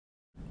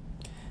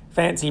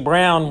Fancy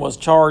Brown was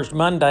charged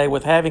Monday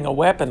with having a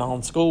weapon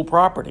on school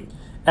property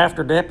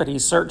after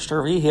deputies searched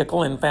her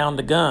vehicle and found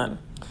a gun.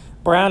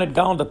 Brown had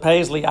gone to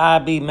Paisley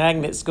IB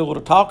Magnet School to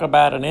talk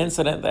about an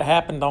incident that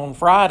happened on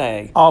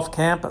Friday off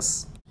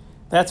campus.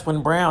 That's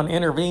when Brown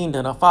intervened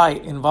in a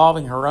fight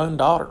involving her own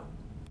daughter.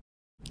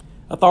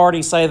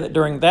 Authorities say that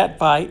during that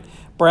fight,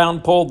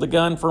 Brown pulled the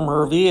gun from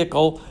her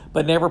vehicle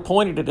but never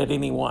pointed it at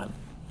anyone.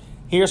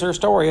 Here's her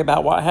story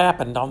about what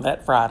happened on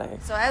that Friday.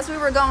 So as we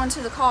were going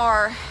to the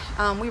car,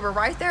 we were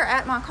right there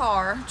at my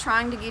car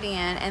trying to get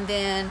in, and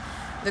then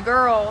the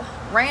girl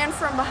ran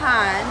from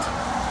behind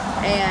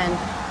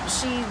and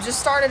she just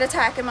started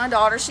attacking my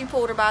daughter. She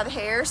pulled her by the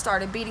hair,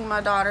 started beating my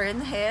daughter in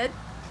the head.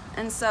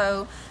 And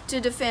so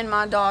to defend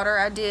my daughter,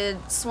 I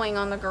did swing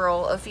on the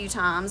girl a few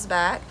times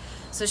back.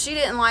 So she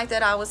didn't like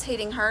that I was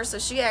hitting her, so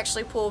she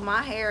actually pulled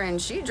my hair and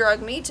she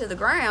dragged me to the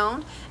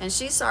ground and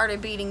she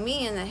started beating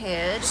me in the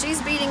head. She's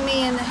beating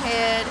me in the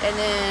head, and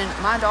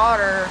then my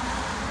daughter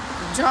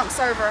jumps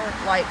over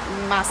like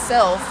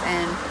myself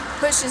and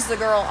pushes the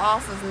girl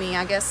off of me,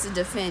 I guess to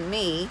defend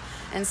me.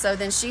 And so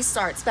then she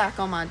starts back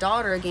on my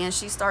daughter again.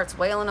 She starts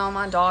wailing on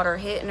my daughter,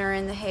 hitting her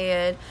in the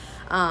head.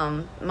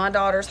 My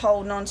daughter's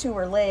holding on to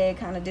her leg,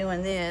 kind of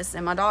doing this,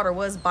 and my daughter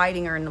was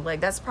biting her in the leg.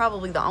 That's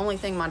probably the only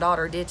thing my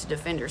daughter did to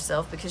defend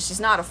herself, because she's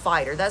not a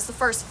fighter. That's the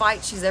first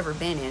fight she's ever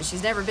been in.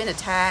 She's never been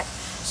attacked.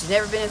 She's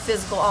never been in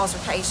physical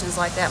altercations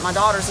like that. My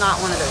daughter's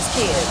not one of those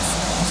kids.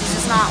 She's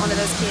just not one of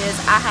those kids.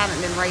 I haven't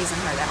been raising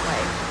her that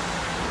way.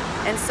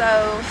 And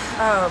so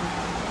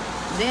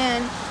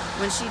then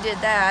when she did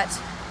that,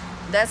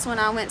 that's when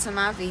I went to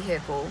my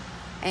vehicle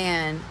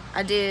and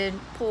I did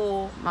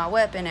pull my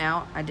weapon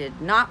out. I did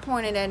not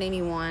point it at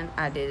anyone.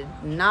 I did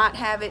not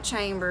have it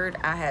chambered.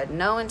 I had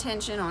no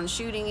intention on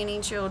shooting any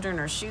children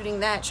or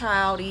shooting that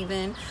child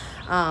even.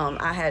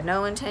 I had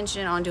no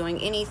intention on doing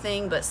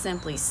anything but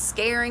simply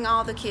scaring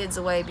all the kids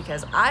away,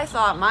 because I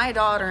thought my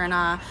daughter and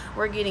I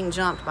were getting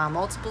jumped by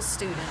multiple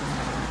students.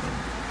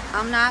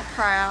 I'm not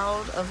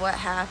proud of what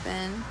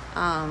happened.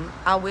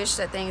 I wish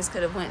that things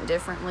could have went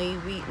differently.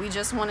 We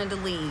just wanted to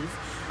leave.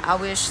 I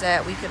wish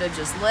that we could have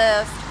just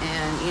left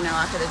and, you know,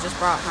 I could have just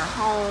brought her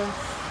home,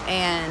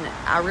 and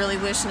I really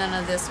wish none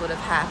of this would have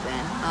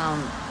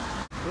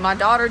happened. My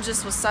daughter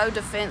just was so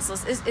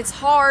defenseless. It's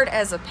hard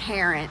as a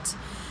parent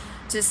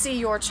to see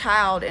your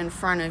child in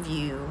front of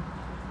you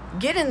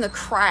getting the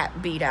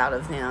crap beat out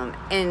of them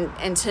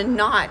and to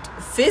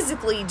not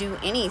physically do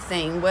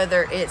anything,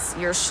 whether it's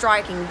you're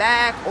striking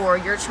back or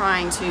you're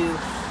trying to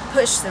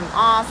push them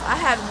off. I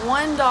had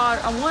one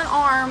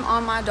arm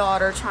on my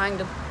daughter trying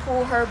to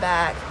pull her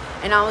back,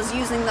 and I was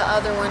using the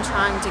other one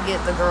trying to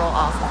get the girl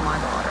off of my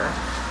daughter.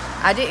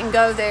 I didn't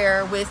go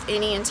there with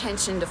any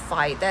intention to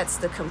fight. That's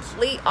the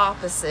complete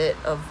opposite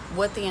of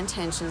what the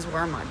intentions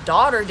were. My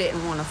daughter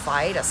didn't want to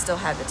fight. I still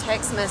had the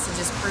text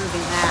messages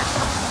proving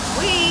that.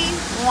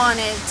 We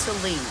wanted to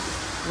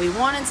leave. We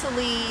wanted to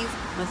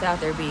leave without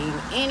there being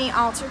any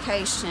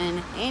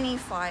altercation, any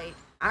fight.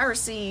 I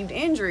received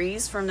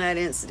injuries from that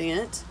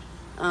incident.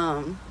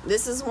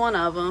 This is one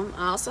of them.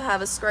 I also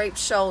have a scraped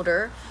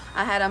shoulder.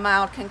 I had a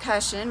mild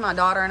concussion. My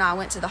daughter and I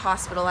went to the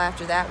hospital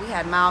after that. We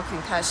had mild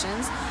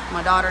concussions.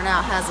 My daughter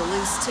now has a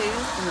loose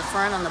tooth in the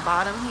front on the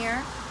bottom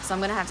here, so I'm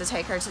going to have to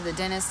take her to the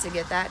dentist to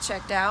get that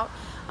checked out.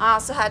 I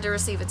also had to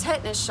receive a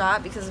tetanus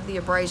shot because of the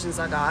abrasions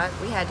I got.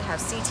 We had to have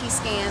CT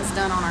scans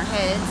done on our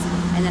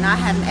heads, and then I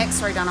had an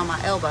x-ray done on my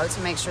elbow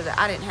to make sure that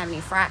I didn't have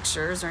any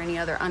fractures or any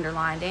other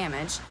underlying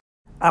damage.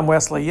 I'm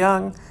Wesley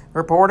Young,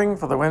 reporting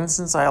for the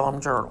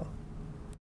Winston-Salem Journal.